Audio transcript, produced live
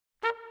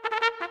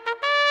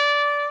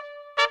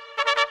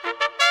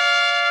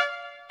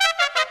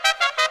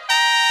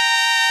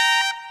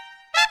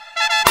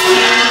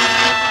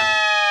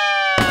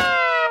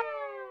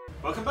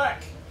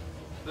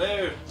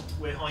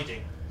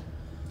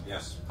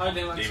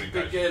Hiding like Demon big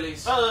ghost.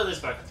 girlies. Oh, there's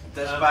back.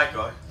 There's a bad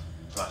guy.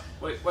 Right.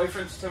 Wait for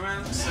him to turn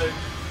around. So,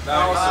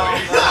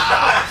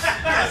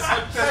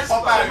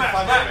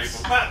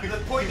 Matt,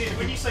 the point is,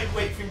 when you say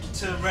wait for him to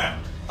turn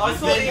round, I you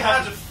thought then he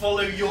have had to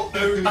follow your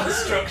own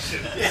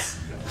instructions.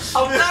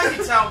 Oh, now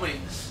you tell me.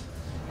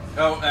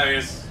 Oh, there he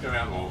is. Going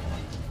around the wall.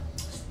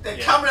 They're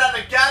coming out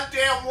the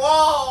goddamn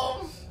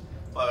wall!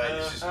 By the way,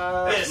 this is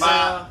yes,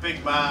 Matt,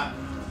 Big Matt,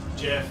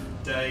 Geoff,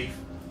 Dave,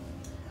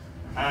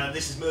 and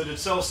this is Murdered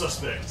Soul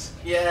Suspects.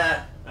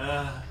 Yeah.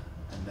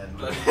 and then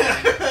Bloody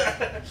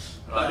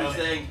right,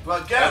 thing.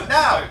 right, go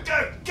now!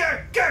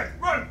 Go!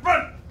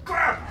 Run!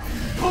 Grab!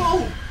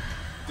 Pull!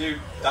 Do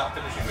that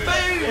finishing move.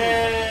 Boom!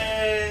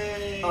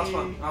 Yay!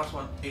 Last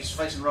one. He's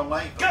facing the wrong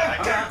way. Go! I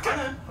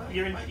know.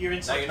 You're No,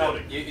 inside you're the not.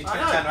 building. You're I going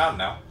to know. turn around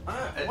now. I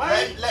know.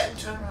 Let him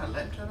turn around,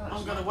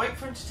 I'm going to wait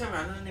for him to turn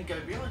around and then go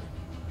behind.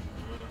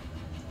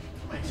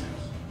 Makes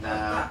sense.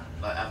 Now,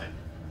 like, have it.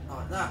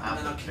 Like that. And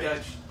then I can go.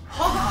 Bitch.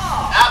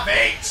 Ha Have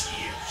it!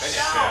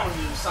 Down,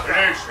 you sucker!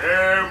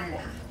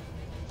 him!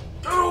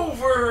 Get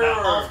over!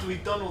 Now, after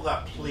we've done all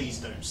that, please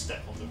don't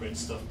step on the red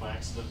stuff by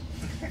accident.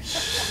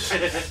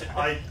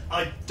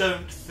 I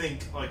don't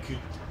think I could.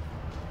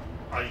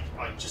 I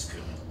just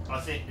couldn't. I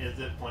think at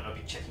that point I'd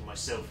be checking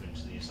myself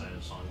into the insane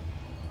asylum.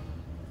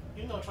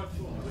 Even though I tried to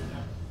film it.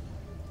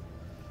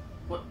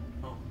 What?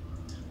 Oh.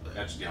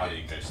 Actually,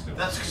 hiding ghost still.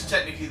 That's because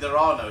technically there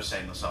are no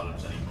insane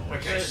asylums anymore.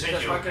 Okay, So so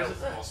that's you're why it goes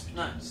health up hospital.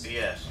 there. No.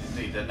 Yes,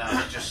 indeed. They're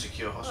now just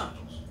secure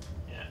hospitals.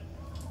 Yeah.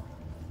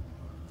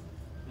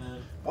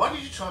 Why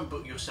did you try and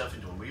book yourself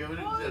into one? Were you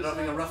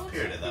having a rough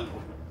period at that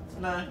point?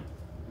 No,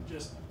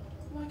 just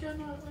Am I going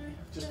the right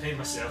way? paying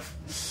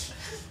myself.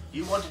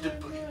 You wanted to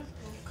book.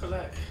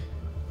 Collect.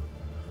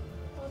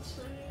 What's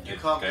the... You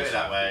can't go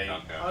that way. You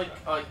can't go. I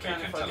But can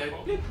you if I go.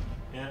 teleport. Bloop.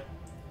 Yeah.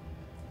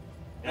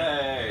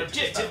 Hey,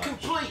 Objective just that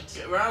much. complete.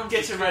 Get around.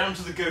 Get around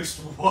to the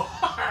ghost wall.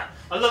 I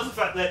love the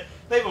fact that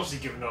they've obviously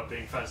given up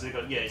being fans. They've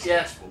gone, yeah, it's a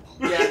Yeah. ghost wall.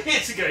 Yeah.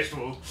 It's a ghost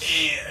wall.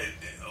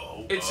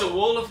 It's a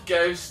wall of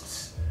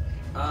ghosts.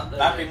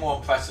 That'd be more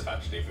impressive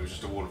actually if it was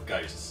just a wall of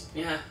ghosts.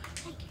 Yeah.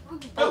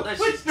 Oh, there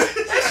she is.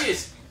 There she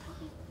is.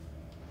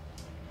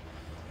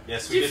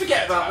 Yes, Do you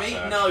forget about me?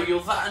 that, No, you're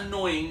that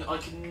annoying. I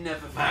can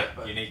never forget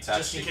about You you. need to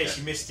Just in actually case get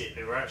you missed it,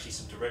 there were actually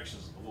some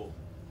directions on the wall.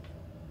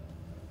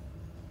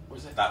 What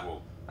is it? that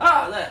wall.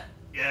 Ah, there.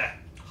 Yeah.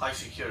 High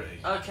security.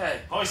 Okay.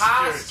 High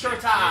security.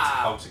 Security. You need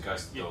to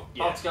poltergeist the door.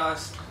 Yeah.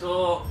 Poltergeist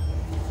door.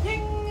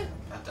 Ping.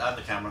 And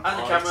the camera. And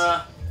the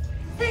camera.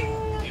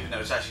 Ping. Even though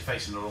it's actually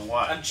facing the wrong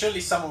way. And surely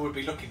someone would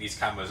be looking at these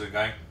cameras and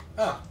going,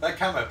 oh, that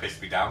camera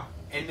pissed me down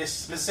in this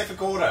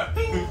specific order.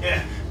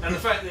 Yeah. And the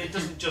fact that it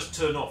doesn't just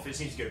turn off, it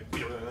seems to go.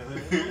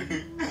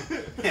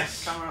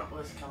 Yes. Camera.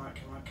 Where's the camera?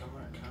 Camera.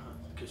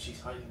 Because she's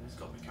hiding. There's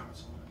got to be a camera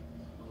somewhere.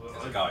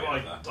 There's a guy over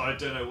there. I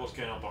don't know what's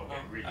going on, but I'm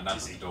getting really And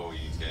that's dizzy. the door you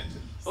need to get into.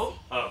 Oh.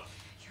 Oh.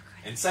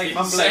 Insane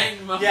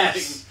Insane mumbling. mumbling.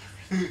 Yes.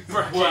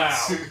 Brackets.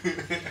 Wow.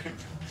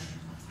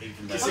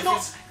 Even though If it's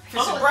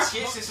in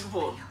brackets, it's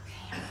important.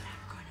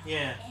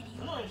 Yeah.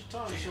 I'm not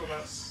entirely sure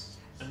that's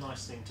a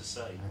nice thing to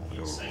say.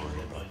 Insane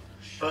mumbling.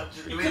 But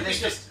It could be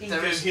just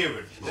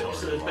incoherent.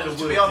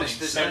 To be honest,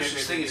 there's no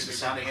such thing as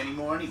insanity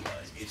anymore anyway.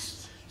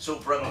 It's sort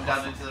of broken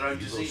down into their own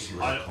diseases.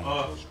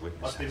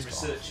 I've been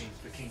researching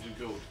for Kingdom of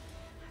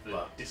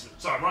God.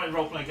 Sorry, I'm writing a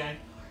role-playing game,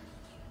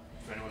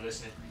 for anyone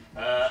listening.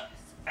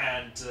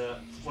 And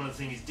one of the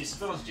things is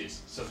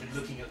disadvantages. So I've been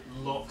looking at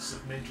lots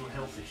of mental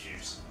health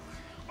issues.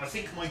 I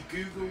think my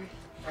Google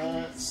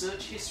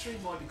search history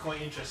might be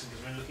quite interesting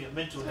because we're looking at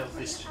mental health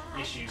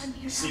issues,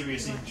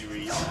 serious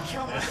injuries,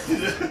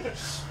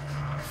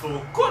 for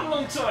quite a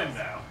long time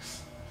now.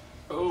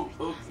 Oh,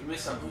 you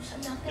missed that.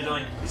 Did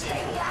I? Is it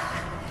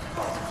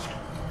important?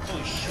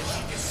 Holy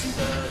shit.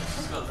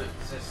 It's got the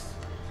exist.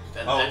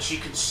 And she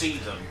can see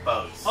them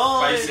both.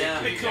 Oh,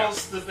 Basically,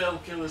 because the Bell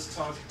Killer's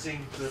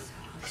targeting the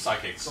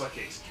Psychics.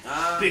 psychics.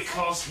 Ah.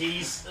 Because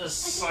he's a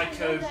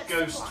psycho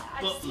ghost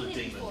butler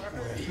demon.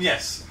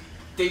 Yes.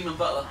 Demon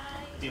Butler.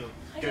 Demon.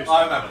 Ghost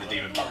I remember the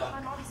demon butler.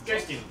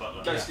 Ghost demon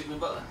butler. Ghost Demon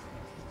Butler.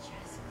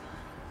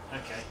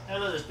 Okay.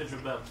 Hello, there's Pedro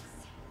Bell.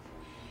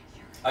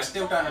 I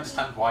still don't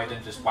understand why I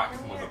didn't just whack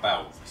them with a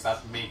bell. Because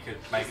that could make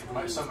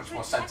it so much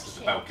more sense as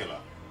the bell killer.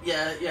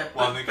 Yeah.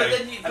 Well, But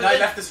then you, and I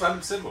left this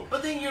random symbol.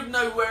 But then you'd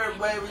know where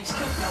he's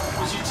killed now.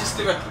 Because you just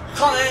do a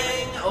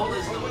clang. Oh,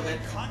 there's no one there.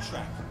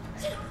 Contract.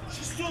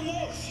 She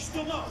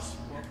still knows.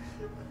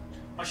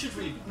 I should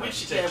really. We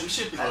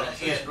should be there.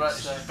 Yeah, right.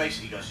 So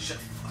basically, guys, you shut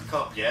the fuck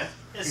up, yeah?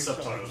 There's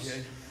subtitles.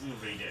 We'll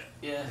read it.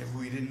 Yeah. If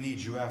we didn't need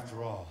you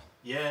after all.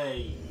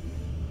 Yay.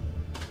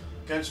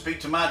 Go and speak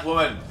to Mad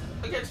Woman.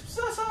 Against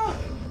Sasa.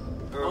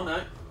 Oh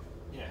no.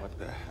 Yeah. What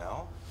the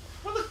hell?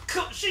 Well,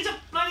 she's a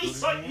bloody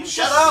psycho.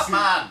 Shut up,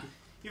 man!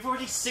 You've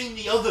already seen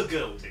the other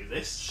girl do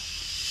this.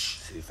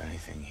 See if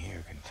anything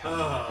here can tell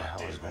me what the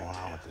hell is going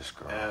on with this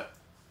girl.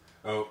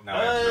 Oh, now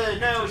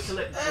Now we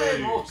collect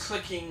clues. More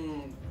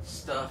clicking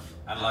stuff.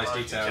 analyse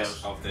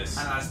details of this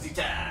And as big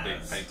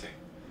details. painting.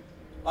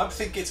 I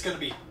think it's going to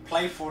be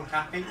playful and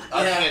happy.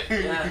 I think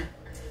it, Yeah.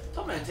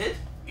 Tormented.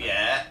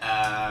 yeah,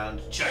 and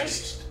change.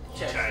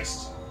 Chest.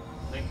 Chased.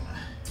 I think.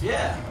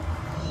 Yeah.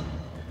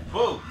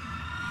 Whoa.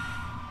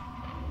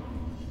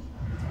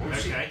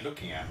 What's Okay. she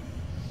looking at?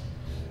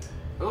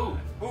 Ooh.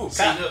 Ooh,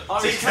 See, cat. look, Oh,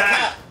 See, it's it's the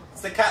cat.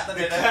 It's the cat that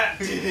The did it. cat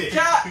did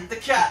it. The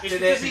cat It's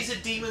did because it. he's a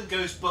demon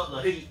ghost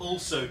butler. He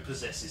also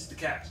possesses the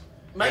cat.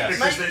 Mate, Yeah. Because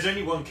mate. there's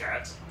only one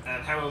cat,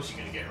 and how else are you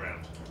going to get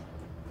around?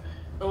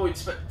 Oh,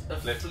 it's a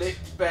Flipped.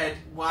 flipped bed.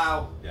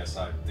 Wow. Yes,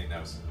 I think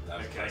that was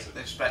Okay. impressive.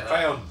 Inspect that.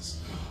 Crayons.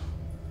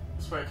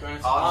 Spray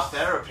crayons. Art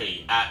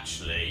therapy,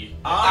 actually.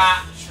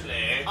 Art-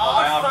 Actually.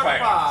 are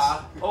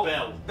crayons. Oh,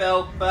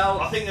 Bell. Bell.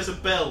 I think there's a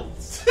bell.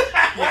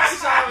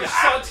 Yes, I was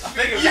trying to I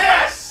think it was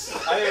Yes!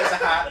 I think it was a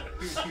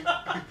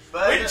hat.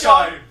 But Wind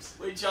chimes.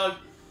 Which I. There's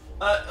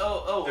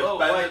Oh,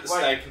 bell wait, at the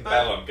stake and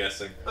bell, I'm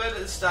guessing. Bell at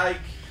the stake.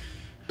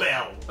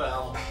 Bell.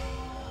 Bell.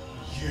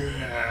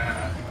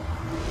 Yeah.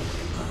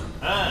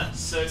 Ah,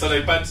 so So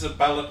they burnt a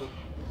bell at the.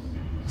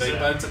 They So-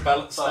 burnt a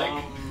bell at the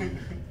stake.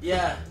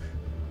 Yeah.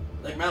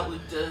 They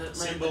melted.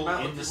 symbol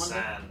melted in the one day.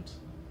 sand.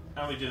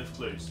 How are we doing for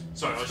clues?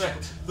 Sorry,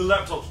 Inspect. the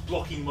laptop's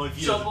blocking my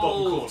view of the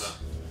bottom Troubled.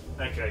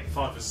 corner. Okay,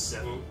 5 versus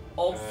 7.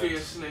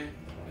 Obviously.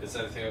 Is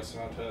there anything else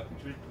around her?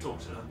 Should we talk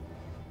to her?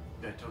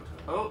 Yeah, talk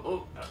to her.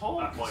 Oh, talk.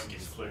 That might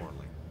give a clue.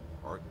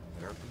 Art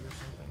therapy or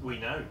something? We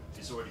know.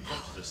 It's already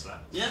prompted us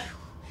that. Yeah.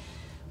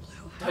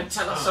 Don't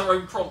tell us our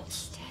own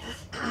prompts.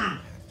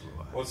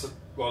 What's the,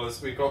 well,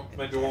 we've got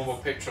maybe one more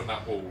picture on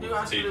that wall. Who with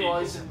has two blue people.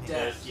 eyes and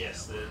death?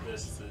 Yes,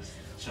 there's the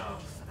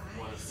child.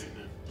 One of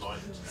the light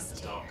and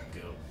the dark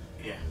girl.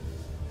 Yeah.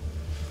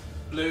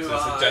 Blue So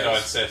it's a eyes. Jedi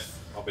and Sith,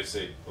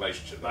 obviously,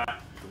 relationship there.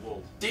 Back the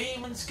wall.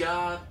 Demons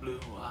got blue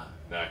eyes.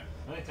 No.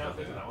 I can't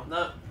think of that one.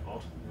 No.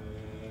 Odd.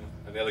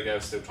 And the other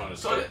girl's still trying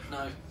to Got escape. it?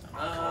 No.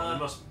 There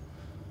must.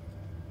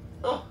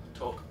 Oh,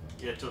 talk.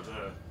 Yeah, talk to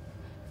her.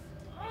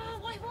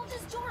 Why won't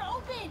this door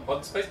open? Well,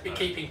 it's supposed to be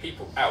keeping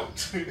people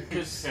out.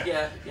 Because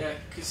Yeah.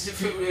 because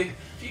if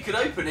you could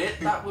open it,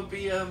 that would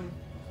be Oh,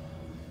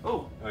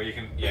 Oh, you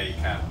can. Yeah, you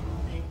can.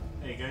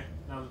 There you go.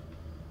 Now,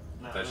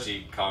 But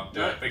she can't do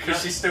No, it because no.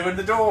 she's still in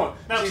the door.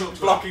 Now She's talk to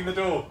her. blocking the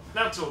door.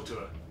 now talk to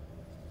her.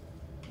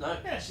 no.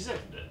 Yeah, she's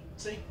opened it.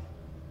 See?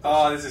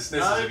 Oh, this is No,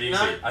 amusing.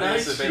 no, I think no,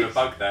 this is a bit of a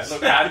bug there. Look,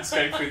 the hand's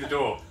going through the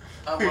door.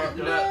 Oh, well,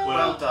 No.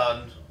 well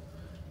done.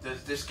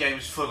 This game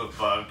is full of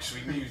bugs.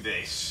 We knew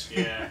this.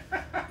 Yeah.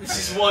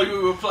 This is why we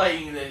were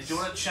playing this. Do you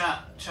want to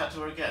chat to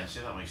her again? See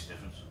if that makes a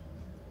difference.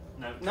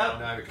 No. No.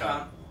 No, we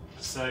can't.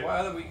 So.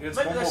 Well, there's Maybe one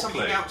there's more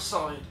something clue.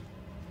 outside.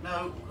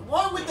 No.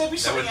 Why would there be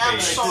something would be.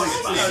 outside?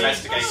 It's about the it?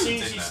 investigation. As soon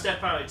as isn't you it?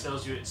 step out, it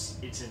tells you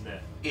it's in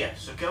there. Yeah.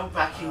 So go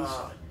back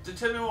inside.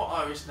 Determine what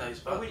Iris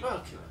knows about the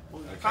Valkyrie.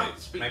 Well, we Okay, can't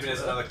speak maybe to there's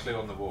her. another clue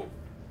on the wall.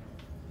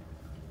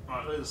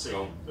 Right, look at the ceiling.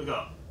 Go on. Look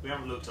up. We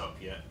haven't looked up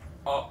yet.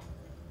 Up.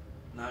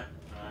 No. Right.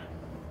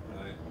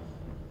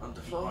 No.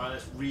 Underfloor. Right,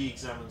 let's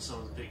re-examine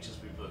some of the pictures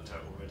we've looked at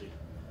already.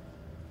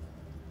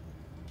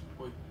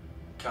 We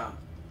can't.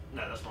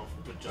 No, that's not.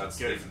 But That's just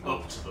go different.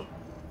 up to them.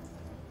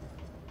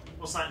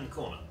 What's that in the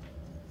corner?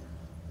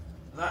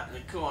 That in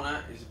the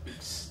corner is a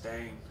big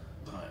stain.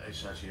 Right,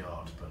 it's actually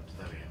art, but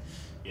there we go.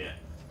 Yeah,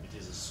 it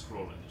is a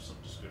scrolling of some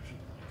description.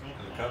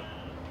 Okay. Look up.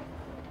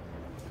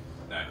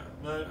 No.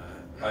 No.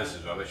 Oh, this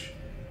is rubbish.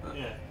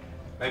 Yeah.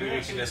 Maybe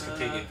we can just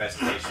complete the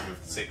investigation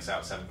with 6 out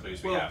of 7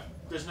 clues we Well, have.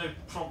 there's no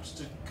prompts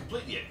to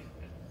complete yet.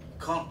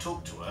 Can't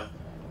talk to her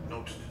in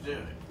order to do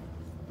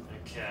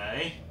it.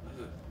 Okay.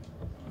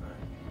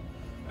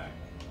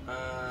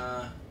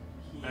 No.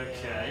 Yeah.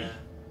 Okay.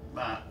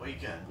 Matt, where you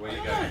going? Where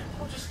you I going? don't know,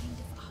 I'll just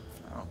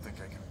I don't think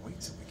I can wait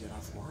till we get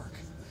off work.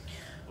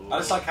 I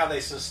just like how they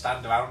sort of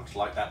stand around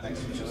like that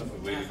next to each other for a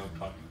really long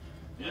time.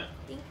 Yeah.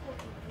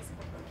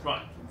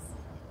 Right.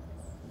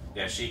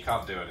 Yeah, she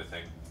can't do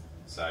anything.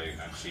 So,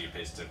 and she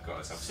appears to have got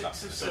herself stuck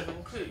 6 in of the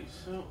door. 7 clues.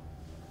 So,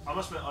 I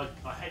must admit,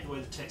 I hate the way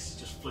the text is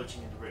just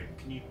floating in the room.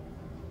 Can you?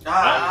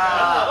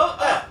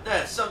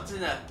 there, something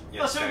there.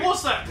 Yeah, Oh, so it okay.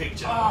 was that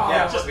picture. Oh,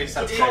 Yeah, just we just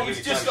have to Yeah, get you've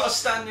really just got close. to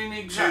stand in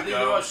exactly Two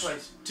the right girls.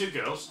 place. 2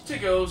 girls. 2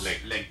 girls.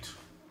 Linked.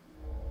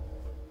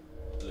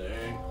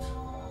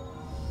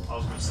 I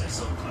was going to say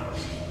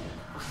sunflowers.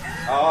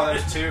 Oh,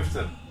 there's 2 of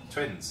them.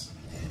 Twins.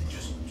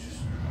 Just.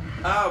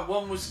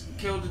 One was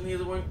killed and the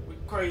other one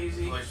went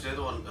crazy. Well, the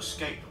other one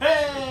escaped.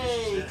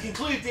 Hey!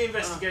 Conclude the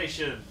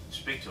investigation.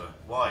 Speak to her.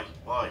 Why?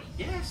 Why?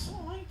 Yes,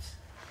 alright.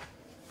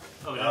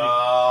 Oh, we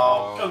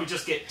Oh. oh, we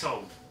just get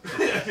told.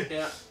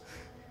 Yeah.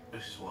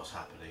 This is what's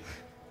happening.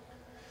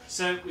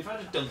 So we've had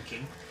a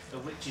dunking. A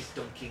witch is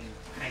dunking,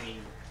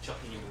 hanging,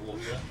 chucking in the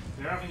water.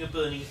 We're having a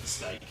burning at the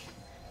stake.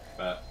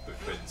 But with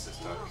twins this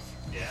time.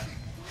 Yeah.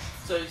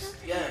 So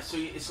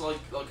it's like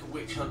a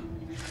witch hunt.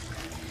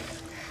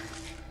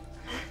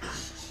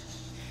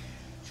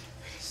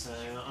 So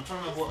I'm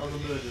trying to remember what other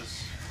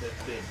murders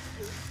there've been.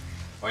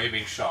 Or you're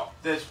being shot.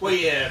 Well,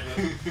 yeah,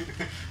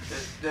 but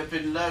There've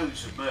been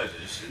loads of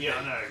murders. Yeah,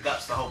 I know.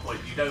 That's the whole point.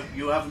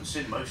 You haven't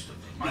seen most of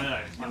them. I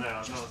know. I'm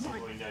not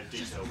really no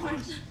detail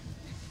wise.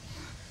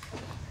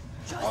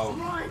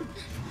 Oh,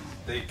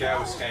 the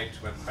girl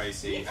escaped, went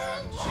crazy,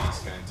 and she's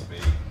going to be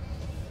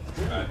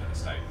murdered at the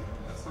stake.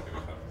 That's not going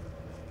to be fun.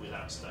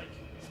 Without stake.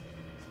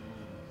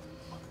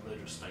 Like a murder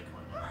a snake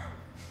right now.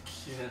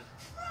 Yeah.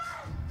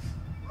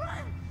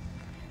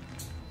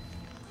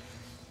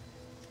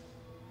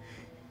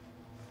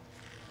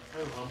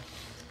 Oh,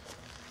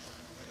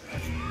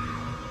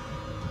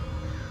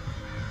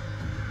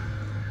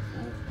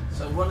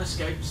 So one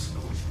escapes,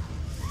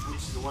 which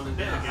is the one in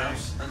the There we go.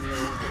 house, and the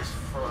other one gets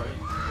thrown.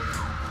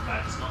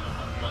 That's not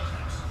a much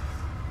house.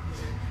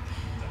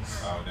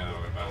 That's... Oh no,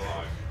 we're about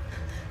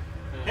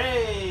live.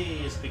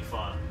 Hey, it's a big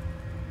fire.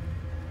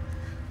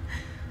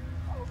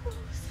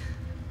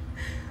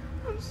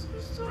 I'm so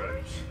sorry.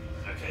 Rose.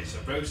 Okay, so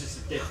Rose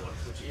is the dead one,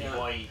 which is Yeah.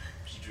 why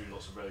she drew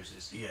lots of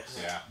roses. Yes.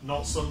 Yeah. Not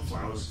Rose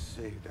sunflowers.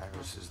 saved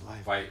Iris's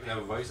life. Wait, there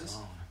were roses?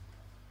 Oh.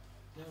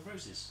 No,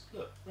 roses.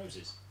 Look,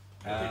 roses.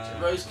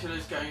 Rose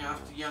killer's going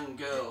after young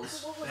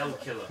girls. Bell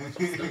killer.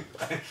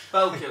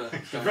 Bell killer.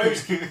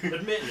 Rose,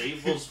 admittedly,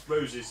 was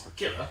Rose's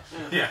killer.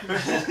 Yeah.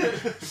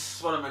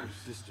 That's what I meant. Her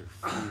sister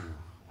feared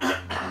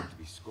to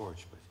be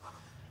scorched, but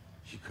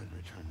she couldn't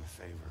return the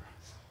favor.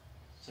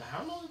 So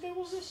how long ago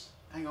was this?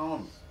 Hang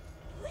on.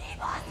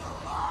 Leave us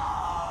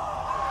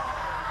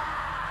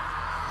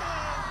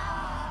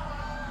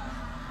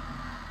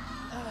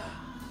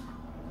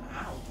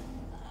Ow.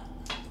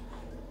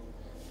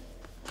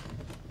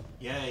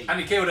 Yay. And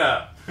he killed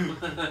her!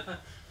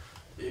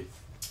 If,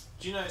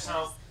 Do you notice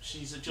how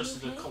she's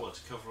adjusted her collar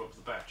to cover up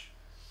the badge?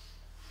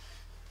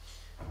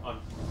 I'm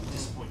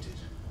disappointed.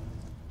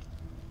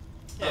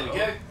 there we go.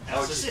 That's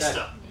Oh, her she's sister.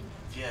 dead.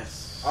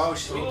 Yes. Oh,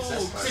 she's been Oh,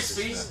 possessed by her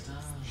crispy. sister.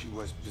 She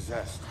was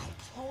possessed.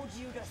 I told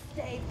you to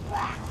stay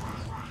back.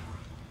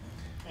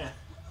 Yeah.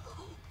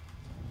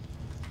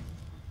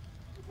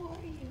 Who are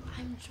you?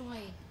 I'm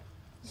Joy.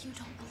 You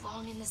don't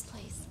belong in this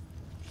place.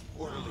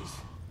 Orderlies.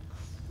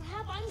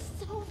 Crap, I'm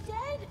so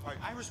dead. All right,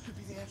 Iris could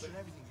be the answer to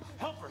everything.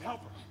 Help her,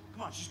 help her.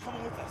 Come on, she's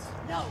coming with us.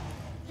 No,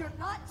 you're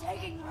not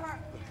taking her.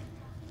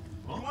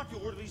 You want the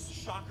orderlies to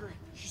shock her?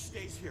 She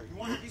stays here. You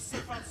want her to be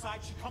safe outside?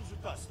 She comes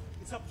with us.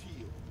 It's up to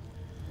you.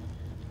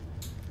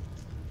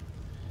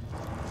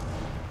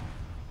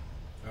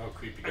 Oh,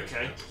 creepy ghost.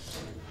 Okay.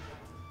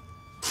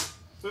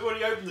 We've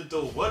already opened the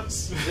door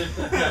once.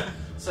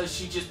 So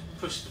she just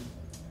pushed them.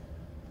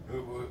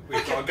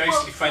 We've got a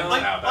ghostly friend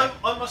now, though.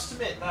 I must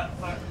admit that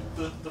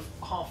the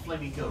half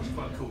flaming girl is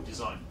quite a cool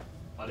design.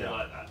 I did Yeah.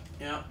 like that.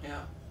 Yeah,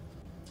 yeah.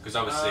 Because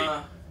obviously,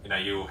 Uh, you know,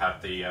 you all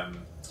have the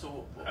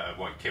So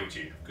what killed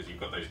you because you've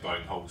got those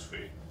glowing holes through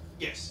you.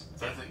 Yes.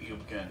 I don't think you'll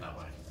be going that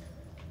way.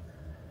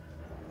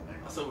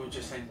 I thought we were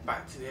just heading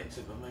back to the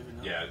exit, but maybe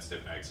not. Yeah, it's a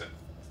different exit.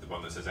 It's the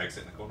one that says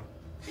exit in the corner.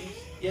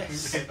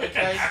 Yes.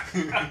 Okay.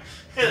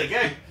 Here they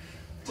go.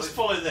 Just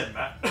follow them,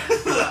 Matt.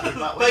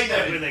 That They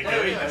know where they're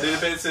going. See the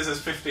bit that says there's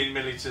 15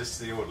 millimeters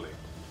to the orderly.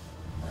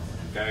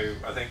 Go,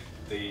 I think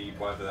the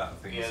whatever that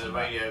thing is. Yeah, the on that.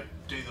 radio.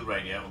 Do the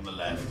radio on the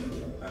left.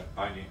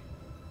 Behind you.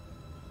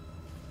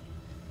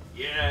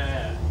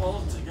 Yeah.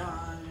 Poltergeist.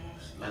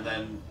 And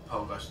then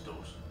poltergeist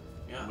doors.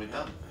 Yeah. And we're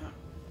done.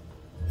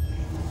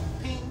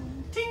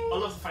 Ping. Ting. I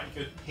love the fact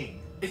you go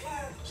ping.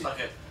 It's like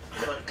an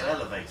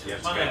elevator. You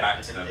have to Oh, go no, back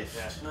it's to a them. lift.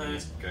 Yeah. No. You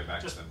need to go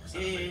back Just- to them.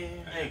 Yeah, yeah, yeah.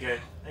 There you go. They're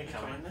They're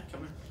coming. coming. They're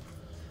coming.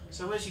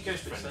 So where's your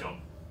ghost friend So-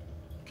 gone?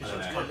 Because I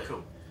don't that's know. quite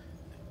cool.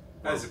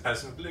 There's a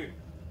person with balloon.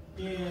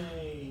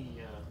 Yay.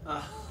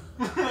 Oh,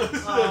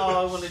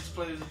 I wanted to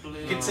play with the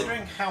balloon.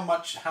 Considering how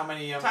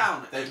many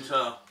Town they-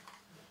 enter.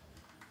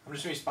 I'm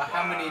just curious by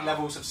how many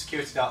levels of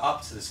security are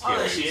up to the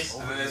security. there she is.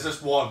 And then there's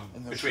just one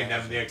And those between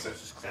them and the shadows are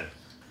exit. closest.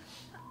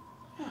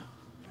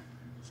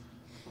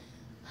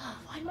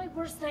 Why do my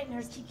worst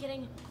nightmares keep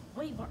getting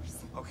way worse?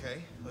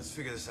 Okay, let's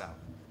figure this out.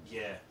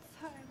 Yeah.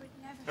 Thought I would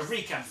never. A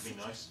recap would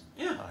be nice.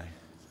 Yeah. Hi.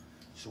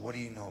 So what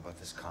do you know about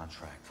this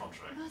contract?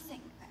 Contract.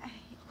 Nothing.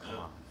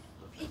 Oh.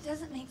 It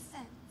doesn't make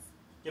sense.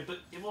 Yeah, but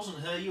it wasn't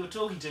her you were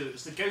talking to. It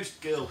was the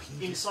ghost girl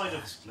inside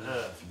of Ask you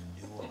her. if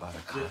you knew about a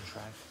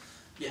contract.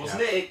 Yeah.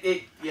 Wasn't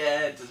It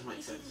yeah, it doesn't make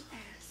He sense. didn't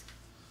ask.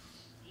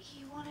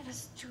 He wanted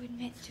us to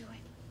admit to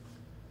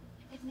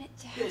it. Admit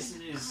to Yes,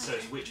 having it a is. So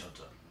it's contract. witch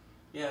hunter.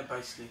 Yeah,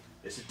 basically.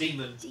 It's a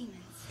demon Demons.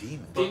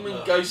 Demon. Demon,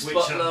 Butler, ghost, witch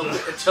butler,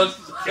 hunter. witch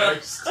hunter.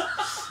 ghost.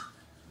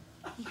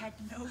 He had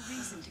no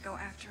reason to go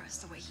after us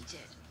the way he did.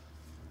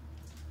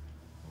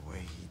 The way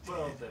he did.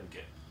 Well, there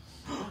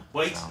we go.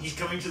 Wait, he's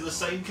coming to the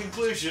same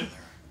conclusion.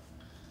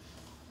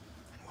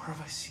 And where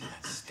have I seen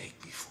that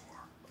steak before?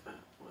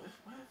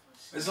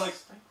 It's like,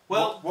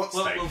 Well, what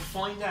steak? we'll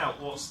find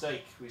out what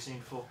steak we've seen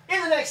before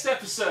in the next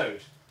episode.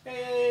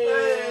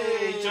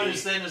 Yay! Join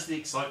us then as the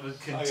excitement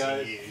guys.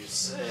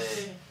 continues.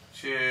 Hey.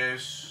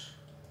 Cheers.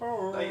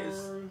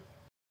 Laters.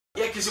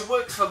 Yeah, because it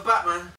works for Batman.